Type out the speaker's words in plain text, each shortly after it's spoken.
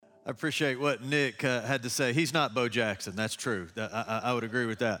I appreciate what Nick had to say. He's not Bo Jackson. That's true. I would agree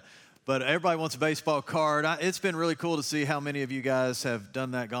with that. But everybody wants a baseball card. It's been really cool to see how many of you guys have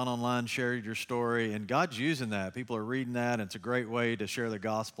done that, gone online, shared your story, and God's using that. People are reading that, and it's a great way to share the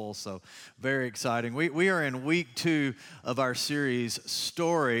gospel, so very exciting. We are in week 2 of our series,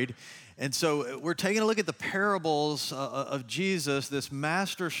 Storied, and so we're taking a look at the parables of Jesus, this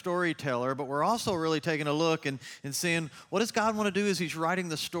master storyteller, but we're also really taking a look and seeing what does God want to do as he's writing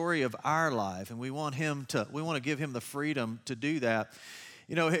the story of our life, and we want to give him the freedom to do that.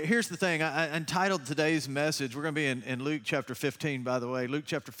 You know, here's the thing. I entitled today's message, we're going to be in Luke chapter 15, by the way. Luke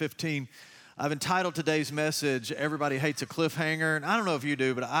chapter 15, I've entitled today's message, Everybody Hates a Cliffhanger. And I don't know if you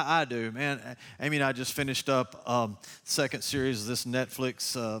do, but I do. Man, Amy and I just finished up second series of this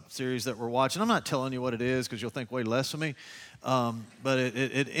Netflix series that we're watching. I'm not telling you what it is because you'll think way less of me. But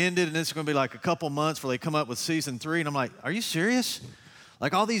it ended, and it's going to be like a couple months where they come up with season 3. And I'm like, are you serious?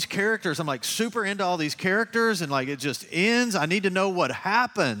 Like all these characters, I'm like super into all these characters, and like it just ends. I need to know what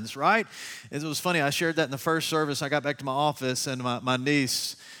happens, right? It was funny, I shared that in the first service. I got back to my office, and my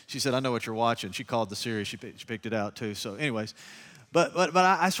niece, she said, I know what you're watching. She called the series. She picked it out too. So anyways, but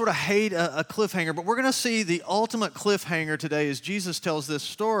I sort of hate a cliffhanger, but we're going to see the ultimate cliffhanger today as Jesus tells this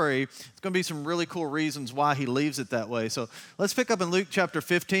story. It's going to be some really cool reasons why he leaves it that way. So let's pick up in Luke chapter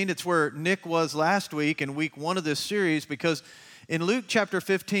 15. It's where Nick was last week in week 1 of this series, because in Luke chapter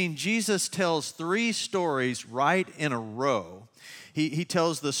 15, Jesus tells 3 stories right in a row. He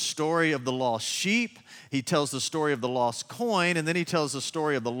tells the story of the lost sheep, he tells the story of the lost coin, and then he tells the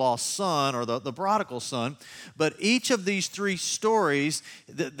story of the lost son, or the prodigal son. But each of these 3 stories,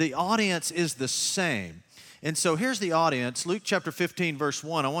 the audience is the same. And so here's the audience, Luke chapter 15, verse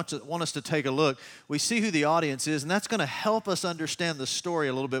 1. I want us to take a look. We see who the audience is, and that's going to help us understand the story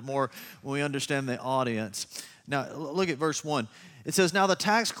a little bit more when we understand the audience. Now, look at verse 1. It says, now the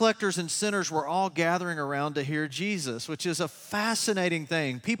tax collectors and sinners were all gathering around to hear Jesus, which is a fascinating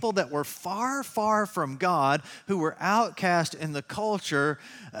thing. People that were far, far from God, who were outcast in the culture,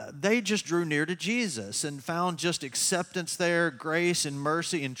 they just drew near to Jesus and found just acceptance there, grace and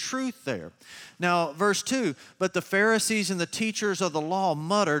mercy and truth there. Now, verse 2, but the Pharisees and the teachers of the law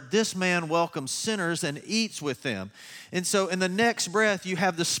muttered, this man welcomes sinners and eats with them. And so in the next breath, you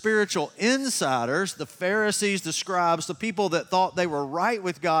have the spiritual insiders, the Pharisees, the scribes, the people that thought they were right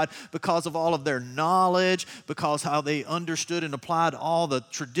with God because of all of their knowledge, because how they understood and applied all the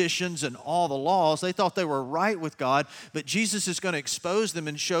traditions and all the laws. They thought they were right with God, but Jesus is going to expose them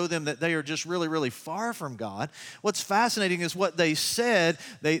and show them that they are just really, really far from God. What's fascinating is what they said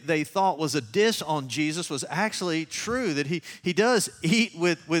they thought was a diss on Jesus was actually true, that he does eat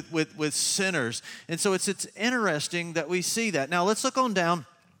with sinners. And so it's interesting that we see that. Now let's look on down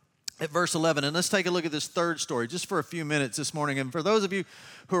at verse 11, and let's take a look at this third story just for a few minutes this morning. And for those of you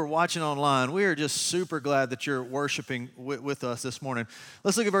who are watching online, we are just super glad that you're worshiping with us this morning.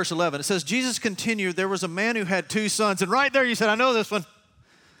 Let's look at verse 11. It says, Jesus continued, there was a man who had 2 sons. And right there you said, I know this one.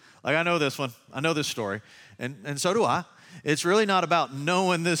 Like, I know this one. I know this story. And so do I. It's really not about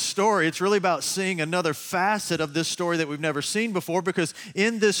knowing this story. It's really about seeing another facet of this story that we've never seen before, because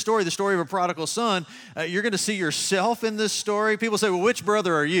in this story, the story of a prodigal son, you're going to see yourself in this story. People say, well, which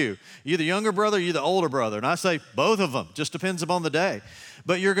brother are you? Are you the younger brother or are you the older brother? And I say, both of them. Just depends upon the day.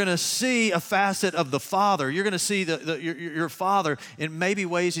 But you're going to see a facet of the Father. You're going to see your Father in maybe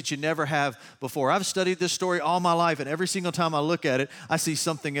ways that you never have before. I've studied this story all my life, and every single time I look at it, I see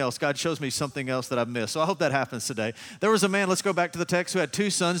something else. God shows me something else that I've missed. So I hope that happens today. There was a man, let's go back to the text, who had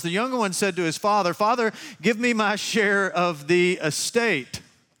 2 sons. The younger one said to his father, Father, give me my share of the estate.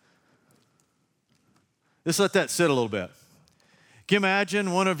 Just let that sit a little bit. Can you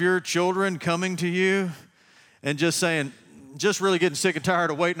imagine one of your children coming to you and just saying, just really getting sick and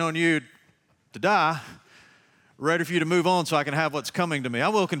tired of waiting on you to die, ready for you to move on so I can have what's coming to me. I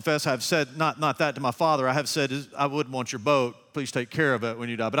will confess I've said, not that to my father, I have said, I wouldn't want your boat, please take care of it when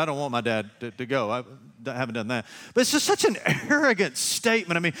you die, but I don't want my dad to go. I haven't done that. But it's just such an arrogant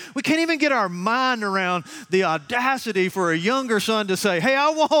statement. I mean, we can't even get our mind around the audacity for a younger son to say, hey, I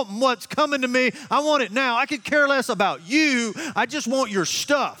want what's coming to me. I want it now. I could care less about you. I just want your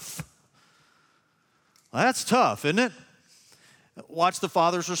stuff. Well, that's tough, isn't it? Watch the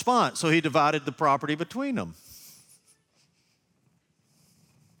father's response. So he divided the property between them.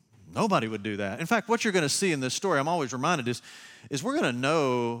 Nobody would do that. In fact, what you're going to see in this story, I'm always reminded, is we're going to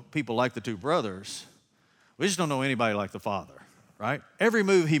know people like the 2 brothers. We just don't know anybody like the father, right? Every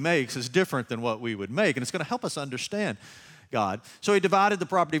move he makes is different than what we would make, and it's going to help us understand God. So he divided the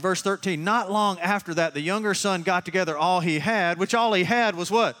property. Verse 13, not long after that, the younger son got together all he had, which all he had was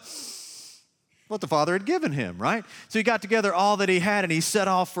what? what the Father had given him, right? So he got together all that he had and he set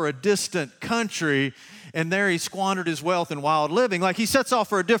off for a distant country, and there he squandered his wealth in wild living. Like, he sets off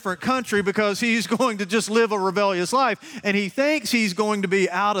for a different country because he's going to just live a rebellious life, and he thinks he's going to be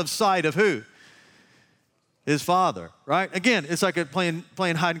out of sight of who? His father, right? Again, it's like playing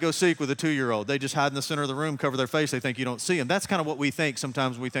hide and go seek with a 2-year-old. They just hide in the center of the room, cover their face. They think you don't see them. That's kind of what we think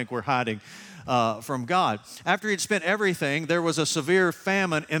sometimes when we think we're hiding from God. After he'd spent everything, there was a severe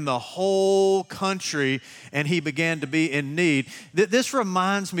famine in the whole country, and he began to be in need. This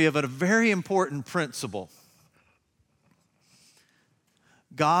reminds me of a very important principle.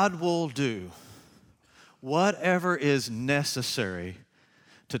 God will do whatever is necessary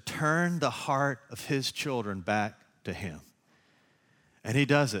to turn the heart of his children back to him. And he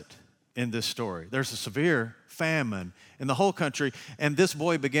does it in this story. There's a severe famine in the whole country, and this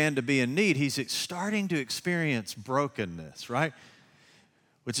boy began to be in need. He's starting to experience brokenness, right?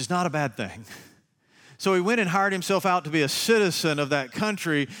 Which is not a bad thing. So he went and hired himself out to be a citizen of that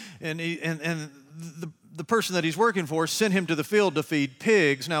country, and the person that he's working for sent him to the field to feed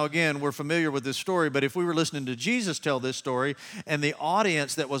pigs. Now, again, we're familiar with this story, but if we were listening to Jesus tell this story and the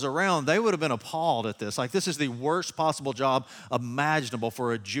audience that was around, they would have been appalled at this. Like, this is the worst possible job imaginable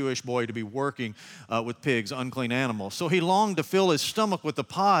for a Jewish boy to be working with pigs, unclean animals. So he longed to fill his stomach with the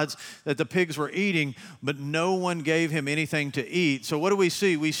pods that the pigs were eating, but no one gave him anything to eat. So what do we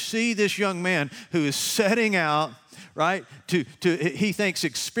see? We see this young man who is setting out, right, to he thinks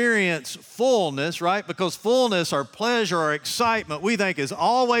experience fullness, right? Because fullness or pleasure or excitement we think is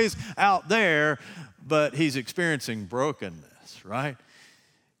always out there, but he's experiencing brokenness, right?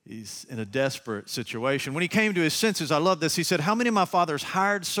 He's in a desperate situation. When he came to his senses, I love this. He said, how many of my father's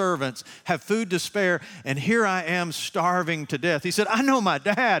hired servants have food to spare, and here I am starving to death? He said, I know my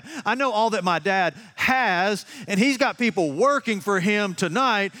dad. I know all that my dad has, and he's got people working for him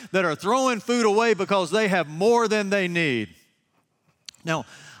tonight that are throwing food away because they have more than they need. Now,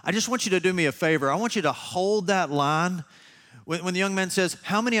 I just want you to do me a favor. I want you to hold that line. When the young man says,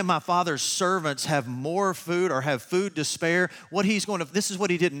 how many of my father's servants have more food or have food to spare? This is what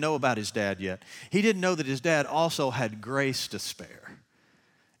he didn't know about his dad yet. He didn't know that his dad also had grace to spare.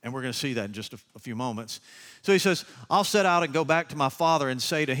 And we're going to see that in just a few moments. So he says, I'll set out and go back to my father and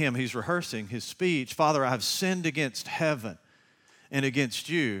say to him, he's rehearsing his speech, Father, I have sinned against heaven and against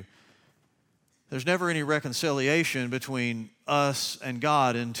you. There's never any reconciliation between us and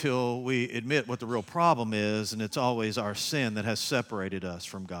God until we admit what the real problem is, and it's always our sin that has separated us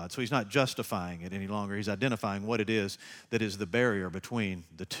from God. So he's not justifying it any longer. He's identifying what it is that is the barrier between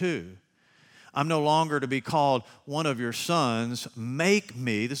the two. I'm no longer to be called one of your sons. Make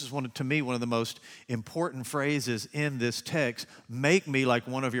me, this is to me one of the most important phrases in this text, make me like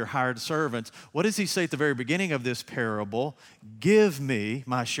one of your hired servants. What does he say at the very beginning of this parable? Give me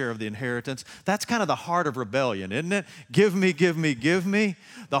my share of the inheritance. That's kind of the heart of rebellion, isn't it? Give me, give me, give me.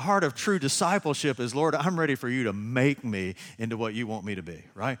 The heart of true discipleship is, Lord, I'm ready for you to make me into what you want me to be,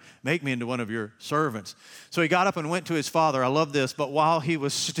 right? Make me into one of your servants. So he got up and went to his father. I love this. But while he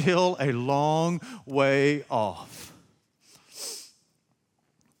was still a long way off,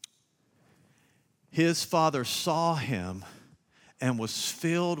 his father saw him and was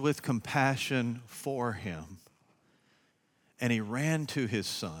filled with compassion for him. And he ran to his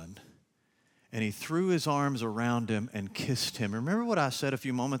son, and he threw his arms around him and kissed him. Remember what I said a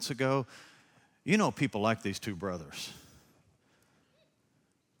few moments ago? You know people like these two brothers,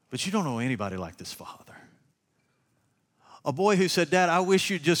 but you don't know anybody like this father. A boy who said, Dad, I wish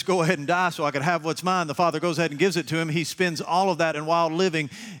you'd just go ahead and die so I could have what's mine. The father goes ahead and gives it to him. He spends all of that in wild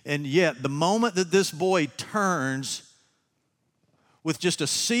living. And yet, the moment that this boy turns with just a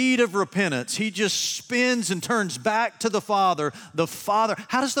seed of repentance, he just spins and turns back to the father.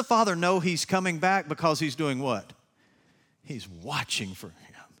 How does the father know he's coming back? Because he's doing what? He's watching for him.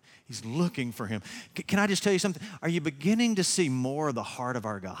 He's looking for him. Can I just tell you something? Are you beginning to see more of the heart of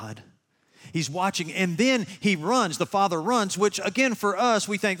our God? He's watching, and then he runs. The father runs, which again for us,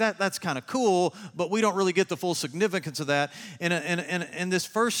 we think that's kind of cool, but we don't really get the full significance of that. In this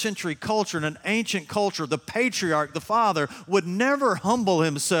first century culture, in an ancient culture, the patriarch, the father, would never humble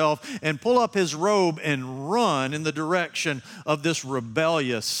himself and pull up his robe and run in the direction of this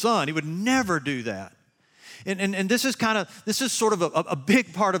rebellious son. He would never do that. And this is sort of a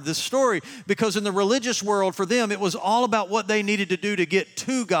big part of this story, because in the religious world for them, it was all about what they needed to do to get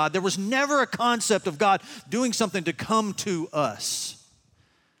to God. There was never a concept of God doing something to come to us.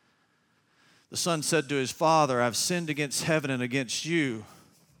 The son said to his father, I've sinned against heaven and against you.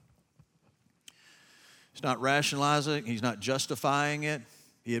 He's not rationalizing, he's not justifying it.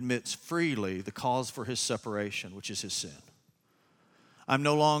 He admits freely the cause for his separation, which is his sin. I'm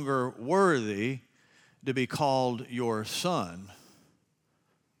no longer worthy to be called your son.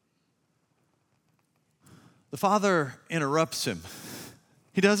 The father interrupts him.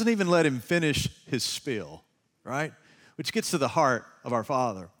 He doesn't even let him finish his spiel, right? Which gets to the heart of our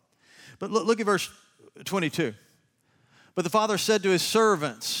Father. But look at verse 22. But the father said to his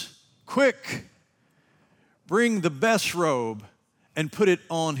servants, quick, bring the best robe and put it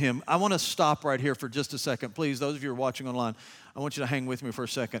on him. I want to stop right here for just a second. Please, those of you who are watching online, I want you to hang with me for a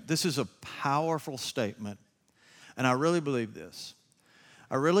second. This is a powerful statement, and I really believe this.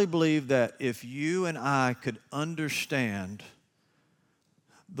 I really believe that if you and I could understand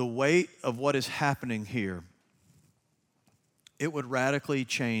the weight of what is happening here, it would radically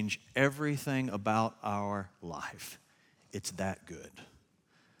change everything about our life. It's that good.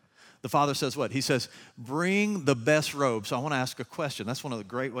 The father says what? He says, bring the best robe. So I want to ask a question. That's one of the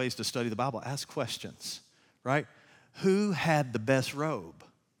great ways to study the Bible. Ask questions, right? Who had the best robe?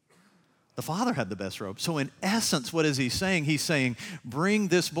 The father had the best robe. So in essence, what is he saying? He's saying, bring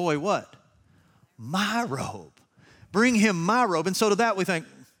this boy what? My robe. Bring him my robe. And so to that we think,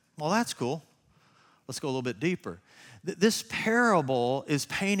 well, that's cool. Let's go a little bit deeper. This parable is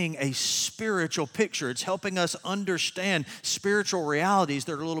painting a spiritual picture. It's helping us understand spiritual realities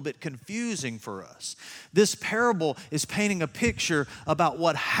that are a little bit confusing for us. This parable is painting a picture about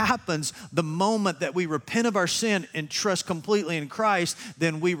what happens the moment that we repent of our sin and trust completely in Christ.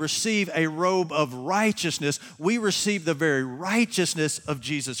 Then we receive a robe of righteousness. We receive the very righteousness of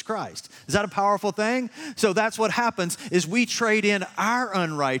Jesus Christ. Is that a powerful thing? So that's what happens is we trade in our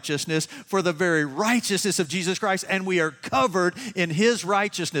unrighteousness for the very righteousness of Jesus Christ, and we are covered in His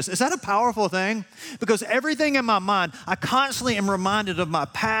righteousness. Is that a powerful thing? Because everything in my mind, I constantly am reminded of my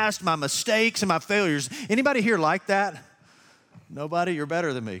past, my mistakes, and my failures. Anybody here like that? Nobody? You're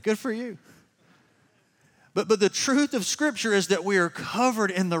better than me. Good for you. But the truth of Scripture is that we are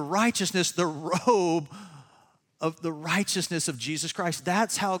covered in the righteousness, the robe of the righteousness of Jesus Christ.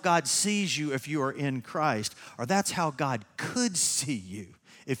 That's how God sees you if you are in Christ, or that's how God could see you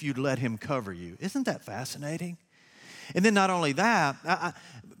if you'd let Him cover you. Isn't that fascinating? And then not only that,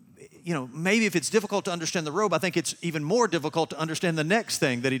 maybe if it's difficult to understand the robe, I think it's even more difficult to understand the next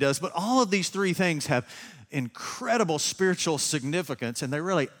thing that He does. But all of these three things have incredible spiritual significance, and they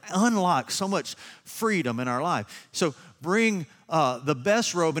really unlock so much freedom in our life. So bring the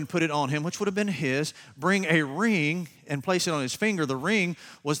best robe and put it on him, which would have been his. Bring a ring and place it on his finger. The ring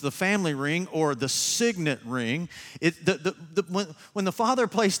was the family ring or the signet ring. When the father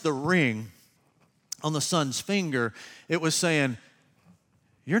placed the ring on the son's finger, it was saying,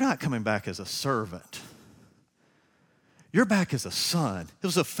 you're not coming back as a servant. You're back as a son. It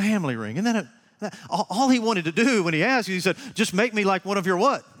was a family ring. And then all he wanted to do when he asked, he said, just make me like one of your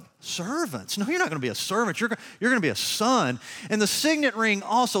what? Servants. No, you're not going to be a servant. You're going to be a son. And the signet ring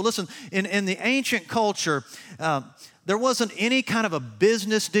also, listen, in the ancient culture, there wasn't any kind of a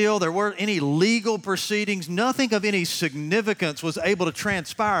business deal. There weren't any legal proceedings. Nothing of any significance was able to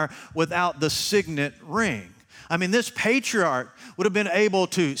transpire without the signet ring. I mean, this patriarch would have been able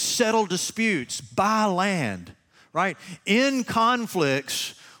to settle disputes, buy land, right? End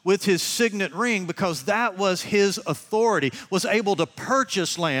conflicts with his signet ring, because that was his authority, was able to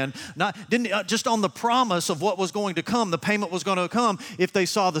purchase land, didn't just on the promise of what was going to come, the payment was going to come if they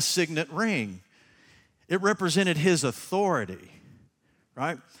saw the signet ring. It represented his authority,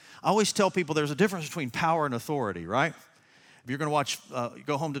 right? I always tell people there's a difference between power and authority, right? If you're going to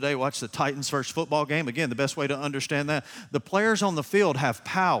go home today, watch the Titans first football game. Again, the best way to understand that, the players on the field have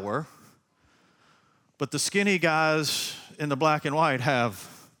power, but the skinny guys in the black and white have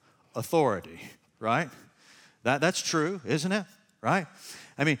authority, right? That's true, isn't it? Right?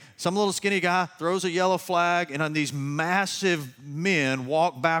 I mean, some little skinny guy throws a yellow flag, and then these massive men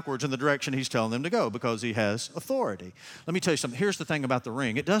walk backwards in the direction he's telling them to go because he has authority. Let me tell you something. Here's the thing about the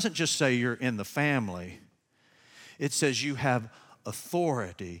ring. It doesn't just say you're in the family. It says you have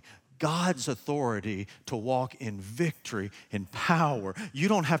authority, God's authority to walk in victory, in power. You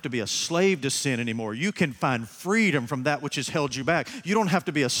don't have to be a slave to sin anymore. You can find freedom from that which has held you back. You don't have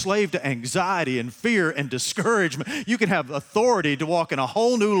to be a slave to anxiety and fear and discouragement. You can have authority to walk in a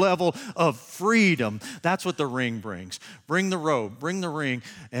whole new level of freedom. That's what the ring brings. Bring the robe, bring the ring,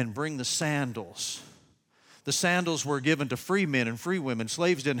 and bring the sandals. The sandals were given to free men and free women.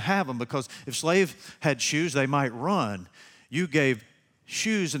 Slaves didn't have them because if slaves had shoes, they might run. You gave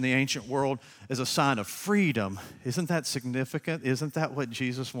shoes in the ancient world as a sign of freedom. Isn't that significant? Isn't that what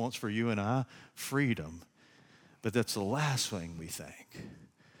Jesus wants for you and I? Freedom. But that's the last thing we think.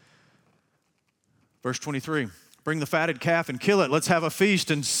 Verse 23, Bring the fatted calf and kill it. Let's have a feast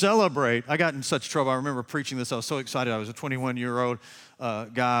and celebrate. I got in such trouble. I remember preaching this. I was so excited. I was a 21-year-old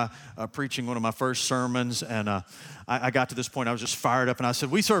guy preaching one of my first sermons, and I got to this point. I was just fired up, and I said,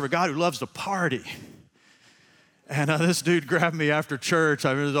 we serve a God who loves to party. And this dude grabbed me after church. I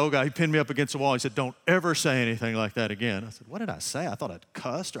remember this old guy. He pinned me up against the wall. He said, don't ever say anything like that again. I said, what did I say? I thought I'd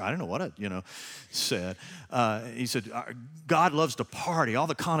cussed, or I didn't know what I said. He said, God loves to party, all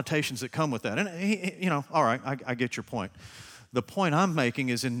the connotations that come with that. And, all right, I get your point. The point I'm making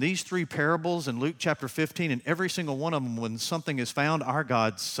is in these three parables in Luke chapter 15, in every single one of them, when something is found, our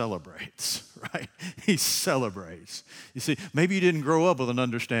God celebrates, right? He celebrates. You see, maybe you didn't grow up with an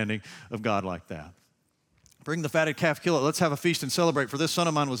understanding of God like that. Bring the fatted calf, kill it. Let's have a feast and celebrate. For this son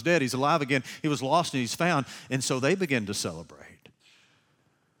of mine was dead. He's alive again. He was lost and he's found. And so they begin to celebrate.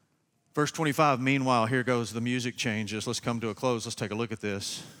 Verse 25, meanwhile, here goes the music changes. Let's come to a close. Let's take a look at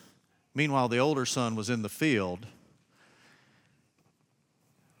this. Meanwhile, the older son was in the field.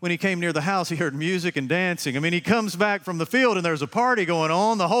 When he came near the house, he heard music and dancing. I mean, he comes back from the field and there's a party going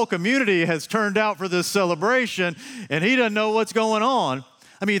on. The whole community has turned out for this celebration and he doesn't know what's going on.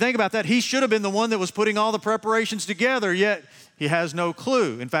 I mean, you think about that. He should have been the one that was putting all the preparations together, yet he has no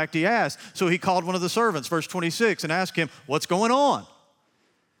clue. In fact, he asked. So he called one of the servants, verse 26, and asked him, what's going on?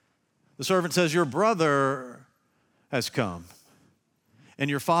 The servant says, your brother has come, and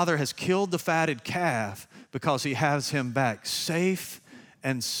your father has killed the fatted calf because he has him back safe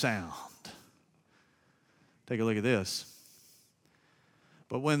and sound. Take a look at this.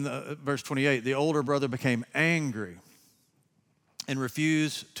 But when, verse 28, the older brother became angry and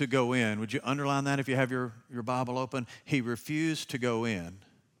refused to go in. Would you underline that if you have your Bible open? He refused to go in.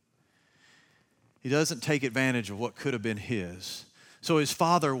 He doesn't take advantage of what could have been his. So his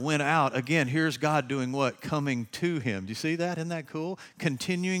father went out. Again, here's God doing what? Coming to him. Do you see that? Isn't that cool?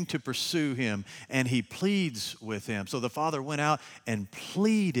 Continuing to pursue him. And he pleads with him. So the father went out and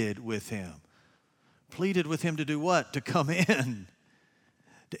pleaded with him. Pleaded with him to do what? To come in.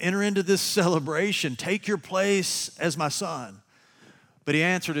 To enter into this celebration. Take your place as my son. But he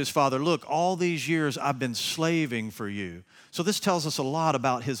answered his father, look, all these years I've been slaving for you. So this tells us a lot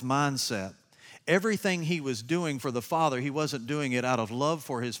about his mindset. Everything he was doing for the father, he wasn't doing it out of love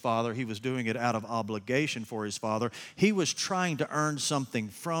for his father. He was doing it out of obligation for his father. He was trying to earn something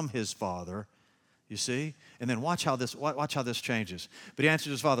from his father, you see? And then watch how this changes. But he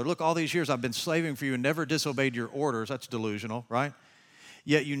answered his father, look, all these years I've been slaving for you and never disobeyed your orders. That's delusional, right?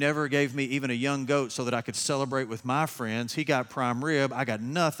 Yet you never gave me even a young goat so that I could celebrate with my friends. He got prime rib. I got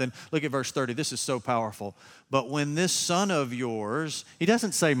nothing. Look at verse 30. This is so powerful. But when this son of yours, he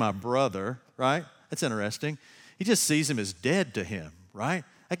doesn't say my brother, right? That's interesting. He just sees him as dead to him, right?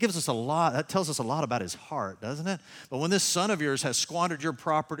 That gives us a lot. That tells us a lot about his heart, doesn't it? But when this son of yours has squandered your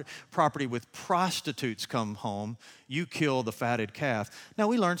property with prostitutes come home, you kill the fatted calf. Now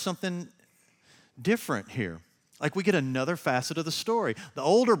we learned something different here. Like we get another facet of the story. The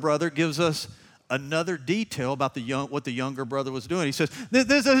older brother gives us another detail about what the younger brother was doing. He says,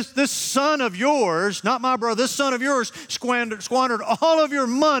 this son of yours, not my brother, this son of yours squandered all of your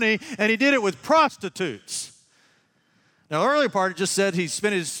money, and he did it with prostitutes. Now, the earlier part, it just said he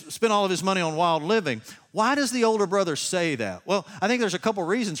spent all of his money on wild living. Why does the older brother say that? Well, I think there's a couple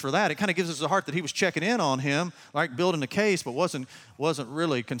reasons for that. It kind of gives us a heart that he was checking in on him, like building a case, but wasn't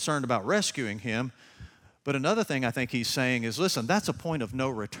really concerned about rescuing him. But another thing I think he's saying is, listen, that's a point of no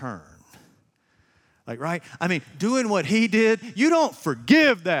return. Like, right? I mean, doing what he did, you don't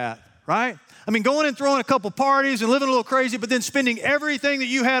forgive that, right? I mean, going and throwing a couple parties and living a little crazy, but then spending everything that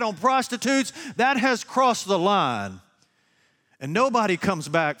you had on prostitutes, that has crossed the line. And nobody comes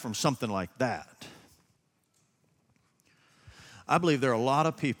back from something like that. I believe there are a lot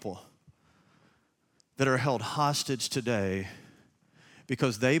of people that are held hostage today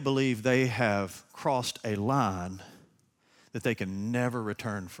because they believe they have crossed a line that they can never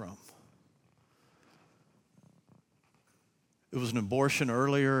return from. It was an abortion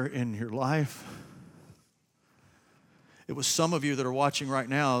earlier in your life. It was some of you that are watching right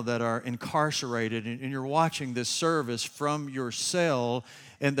now that are incarcerated, and you're watching this service from your cell,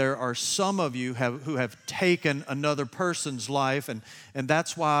 and there are some of you who have taken another person's life, and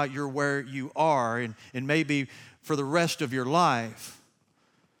that's why you're where you are, and maybe for the rest of your life.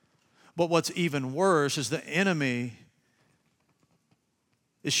 But what's even worse is the enemy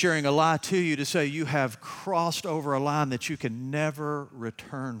is sharing a lie to you to say you have crossed over a line that you can never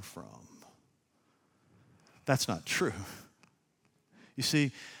return from. That's not true. You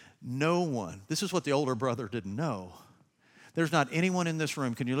see, no one, this is what the older brother didn't know. There's not anyone in this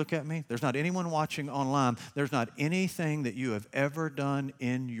room, can you look at me? There's not anyone watching online. There's not anything that you have ever done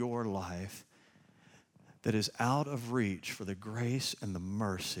in your life that is out of reach for the grace and the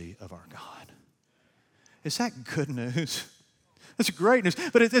mercy of our God. Is that good news? That's great news.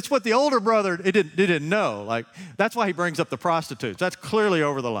 But it's what the older brother didn't know. Like, that's why he brings up the prostitutes. That's clearly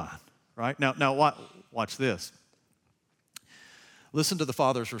over the line, right? Now watch this. Listen to the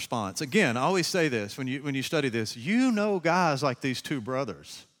father's response. Again, I always say this when you study this. You know guys like these two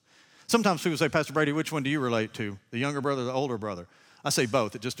brothers. Sometimes people say, Pastor Brady, which one do you relate to? The younger brother or the older brother? I say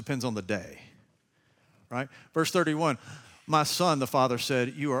both. It just depends on the day, right? Verse 31, my son, the father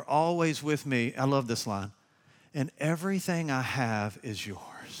said, you are always with me. I love this line. And everything I have is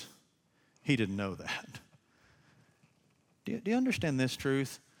yours. He didn't know that. Do you understand this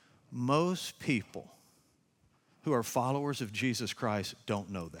truth? Most people who are followers of Jesus Christ don't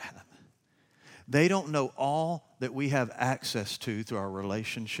know that. They don't know all that we have access to through our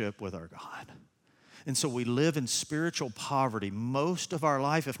relationship with our God. And so we live in spiritual poverty most of our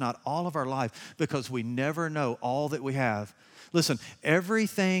life, if not all of our life, because we never know all that we have. Listen,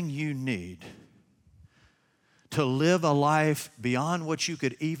 everything you need to live a life beyond what you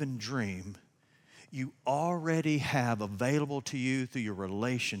could even dream, you already have available to you through your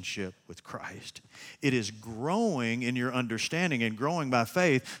relationship with Christ. It is growing in your understanding and growing by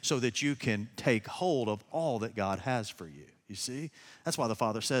faith so that you can take hold of all that God has for you. You see? That's why the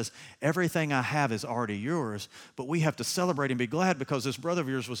Father says, everything I have is already yours, but we have to celebrate and be glad because this brother of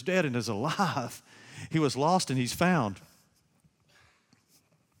yours was dead and is alive. He was lost and he's found.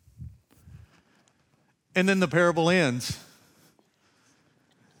 And then the parable ends.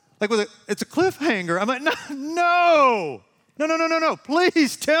 Like it's a cliffhanger. I'm like, no.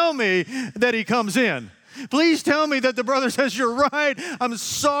 Please tell me that he comes in. Please tell me that the brother says, you're right. I'm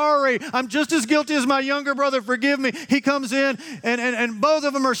sorry. I'm just as guilty as my younger brother. Forgive me. He comes in and both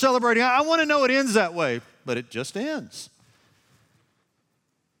of them are celebrating. I want to know it ends that way, but it just ends.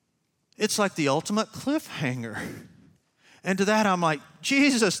 It's like the ultimate cliffhanger. And to that, I'm like,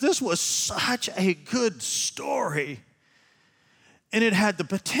 Jesus, this was such a good story. And it had the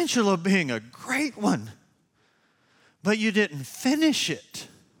potential of being a great one, but you didn't finish it.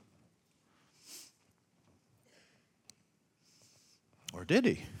 Or did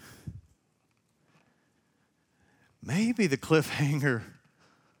he? Maybe the cliffhanger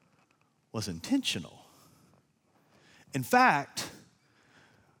was intentional. In fact,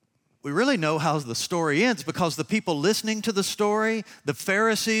 we really know how the story ends because the people listening to the story, the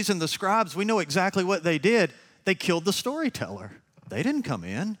Pharisees and the scribes, we know exactly what they did. They killed the storyteller. They didn't come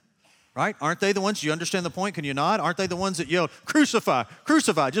in, right? Aren't they the ones, you understand the point, can you not? Aren't they the ones that yelled, crucify,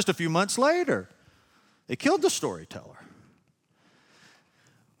 crucify, just a few months later? They killed the storyteller.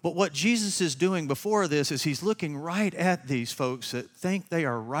 But what Jesus is doing before this is he's looking right at these folks that think they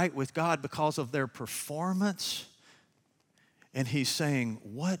are right with God because of their performance. And he's saying,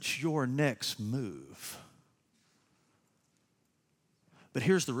 what's your next move? But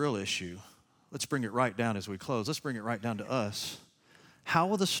here's the real issue. Let's bring it right down as we close. Let's bring it right down to us. How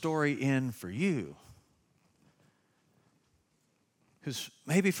will the story end for you? Because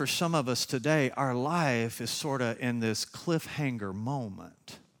maybe for some of us today, our life is sort of in this cliffhanger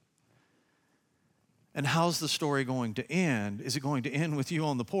moment. And how's the story going to end? Is it going to end with you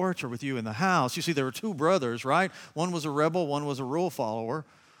on the porch or with you in the house? You see, there were two brothers, right? One was a rebel, one was a rule follower.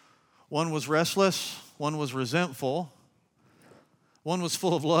 One was restless, one was resentful. One was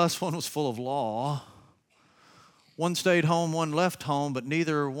full of lust, one was full of law. One stayed home, one left home, but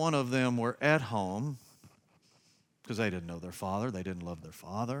neither one of them were at home because they didn't know their father. They didn't love their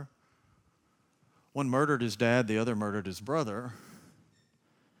father. One murdered his dad, the other murdered his brother.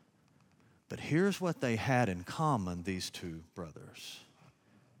 But here's what they had in common, these two brothers.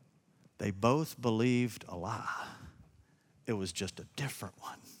 They both believed a lie. It was just a different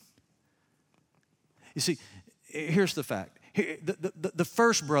one. You see, here's the fact. The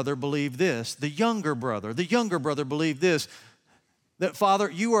first brother believed this. The younger brother believed this, that Father,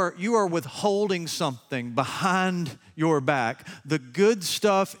 you are withholding something behind your back. The good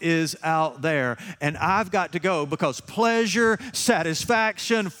stuff is out there, and I've got to go because pleasure,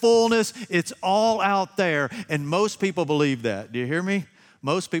 satisfaction, fullness, it's all out there. And most people believe that. Do you hear me?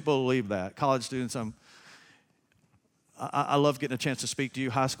 Most people believe that. College students, I love getting a chance to speak to you.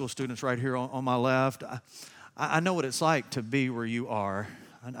 High school students right here on my left. I know what it's like to be where you are.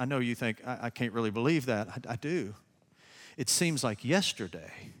 I know you think, I can't really believe that. I do. It seems like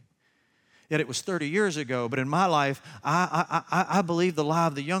yesterday. Yet it was 30 years ago. But in my life, I believe the lie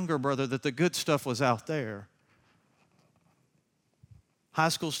of the younger brother that the good stuff was out there. High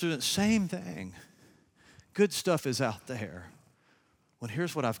school students, same thing. Good stuff is out there. Well,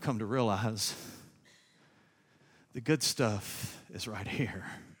 here's what I've come to realize. The good stuff is right here.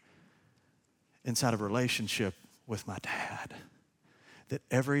 inside of a relationship with my dad, that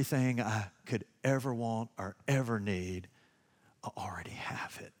everything I could ever want or ever need, I already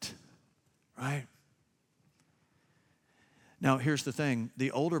have it, right? Now, here's the thing.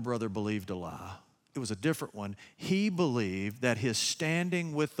 The older brother believed a lie. It was a different one. He believed that his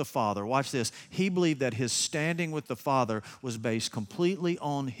standing with the Father, watch this, he believed that his standing with the Father was based completely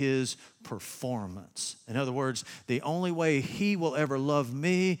on his performance. In other words, the only way he will ever love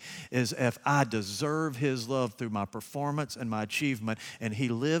me is if I deserve his love through my performance and my achievement, and he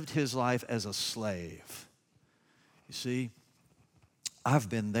lived his life as a slave. You see, I've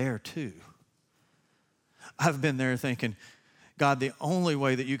been there too. I've been there thinking, God, the only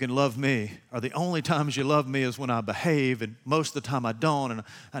way that you can love me, or the only times you love me, is when I behave, and most of the time I don't, and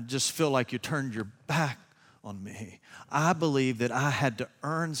I just feel like you turned your back on me. I believe that I had to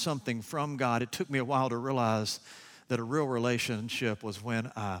earn something from God. It took me a while to realize that a real relationship was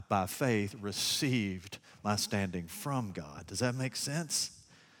when I, by faith, received my standing from God. Does that make sense?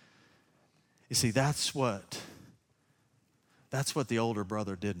 You see, that's what the older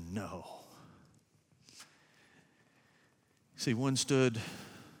brother didn't know. See, one stood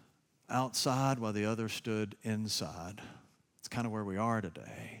outside while the other stood inside. It's kind of where we are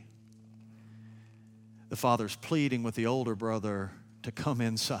today. The father's pleading with the older brother to come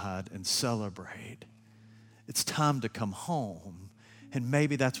inside and celebrate. It's time to come home. And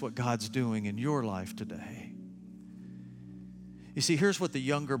maybe that's what God's doing in your life today. You see, here's what the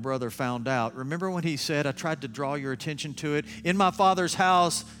younger brother found out. Remember when he said, I tried to draw your attention to it? In my father's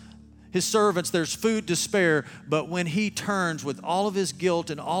house, his servants, there's food to spare. But when he turns with all of his guilt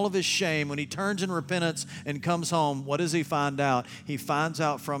and all of his shame, when he turns in repentance and comes home, what does he find out? He finds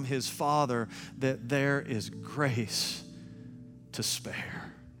out from his father that there is grace to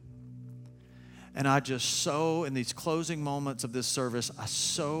spare. And I just so, in these closing moments of this service, I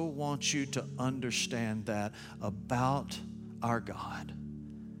so want you to understand that about our God.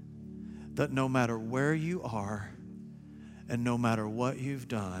 That no matter where you are and no matter what you've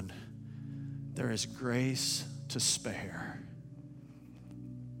done, there is grace to spare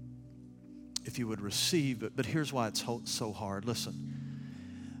if you would receive it. But here's why it's so hard.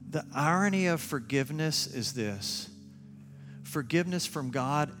 Listen, the irony of forgiveness is this. Forgiveness from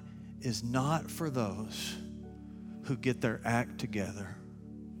God is not for those who get their act together.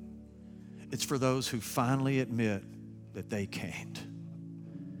 It's for those who finally admit that they can't,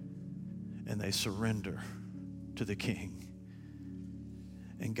 and they surrender to the King.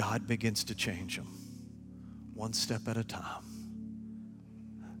 And God begins to change them one step at a time.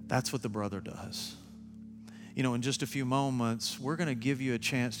 That's what the brother does. You know, in just a few moments, we're going to give you a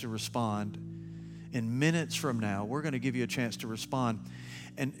chance to respond. In minutes from now, we're going to give you a chance to respond.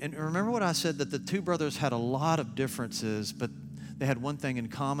 And remember what I said, that the two brothers had a lot of differences, but they had one thing in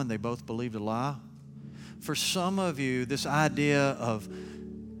common. They both believed a lie. For some of you, this idea of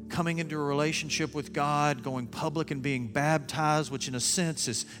coming into a relationship with God, going public and being baptized, which in a sense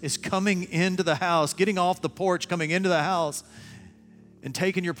is coming into the house, getting off the porch, coming into the house, and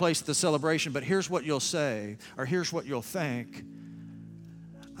taking your place at the celebration. But here's what you'll say, or here's what you'll think.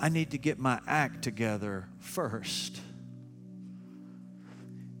 I need to get my act together first.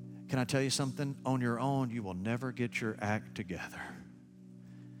 Can I tell you something? On your own, you will never get your act together.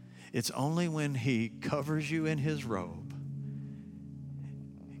 It's only when He covers you in His robe,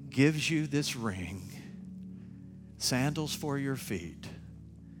 gives you this ring, sandals for your feet,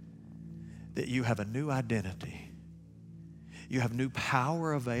 that you have a new identity. You have new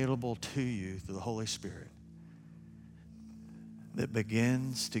power available to you through the Holy Spirit that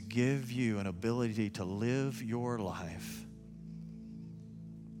begins to give you an ability to live your life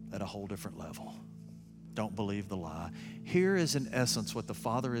at a whole different level. Don't believe the lie. Here is in essence what the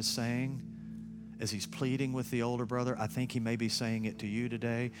Father is saying as He's pleading with the older brother. I think He may be saying it to you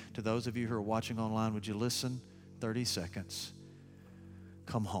today. To those of you who are watching online, would you listen? 30 seconds.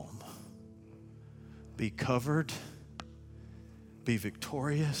 Come home. Be covered, be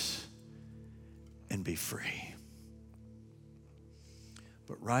victorious, and be free.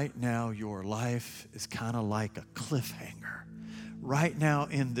 But right now, your life is kind of like a cliffhanger. Right now,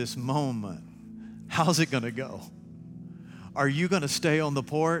 in this moment, how's it going to go? Are you going to stay on the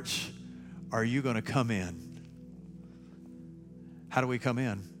porch? Are you going to come in? How do we come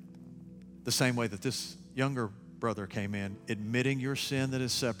in? The same way that this younger brother came in, admitting your sin that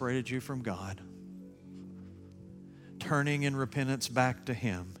has separated you from God, turning in repentance back to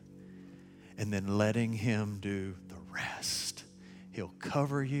Him, and then letting Him do the rest. He'll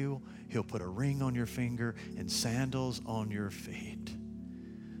cover you. He'll put a ring on your finger and sandals on your feet.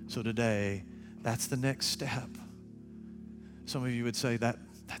 So today, that's the next step. Some of you would say,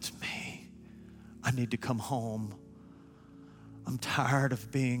 that's me. I need to come home. I'm tired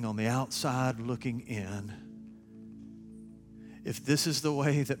of being on the outside looking in. If this is the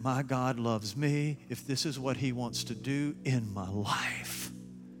way that my God loves me, if this is what He wants to do in my life,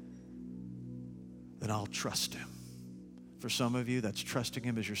 then I'll trust Him. For some of you, that's trusting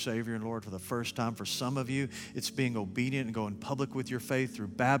Him as your Savior and Lord for the first time. For some of you, it's being obedient and going public with your faith through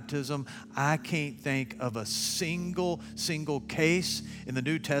baptism. I can't think of a single case in the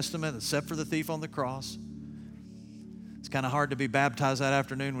New Testament except for the thief on the cross. It's kind of hard to be baptized that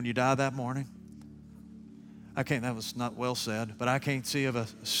afternoon when you die that morning. That was not well said, but I can't see of a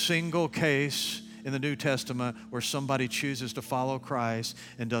single case in the New Testament where somebody chooses to follow Christ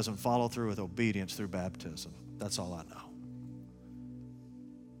and doesn't follow through with obedience through baptism. That's all I know.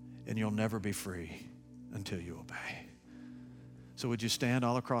 And you'll never be free until you obey. So would you stand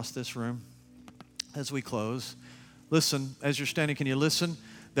all across this room as we close? Listen, as you're standing, can you listen?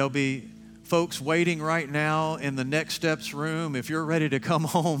 There'll be folks waiting right now in the Next Steps room. If you're ready to come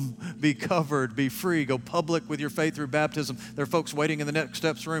home, be covered, be free, go public with your faith through baptism, there are folks waiting in the Next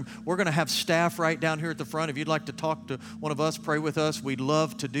Steps room. We're going to have staff right down here at the front. If you'd like to talk to one of us, pray with us, we'd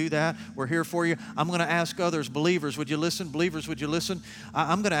love to do that. We're here for you. I'm going to ask others, believers, would you listen? Believers, would you listen?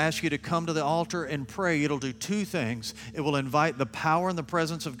 I'm going to ask you to come to the altar and pray. It'll do two things. It will invite the power and the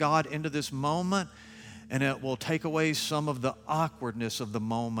presence of God into this moment, and it will take away some of the awkwardness of the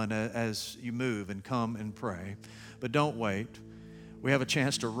moment as you move and come and pray. But don't wait. We have a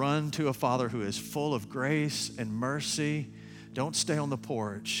chance to run to a Father who is full of grace and mercy. Don't stay on the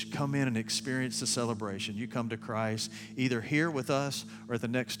porch. Come in and experience the celebration. You come to Christ either here with us or at the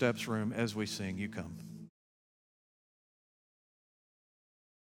Next Steps room as we sing. You come.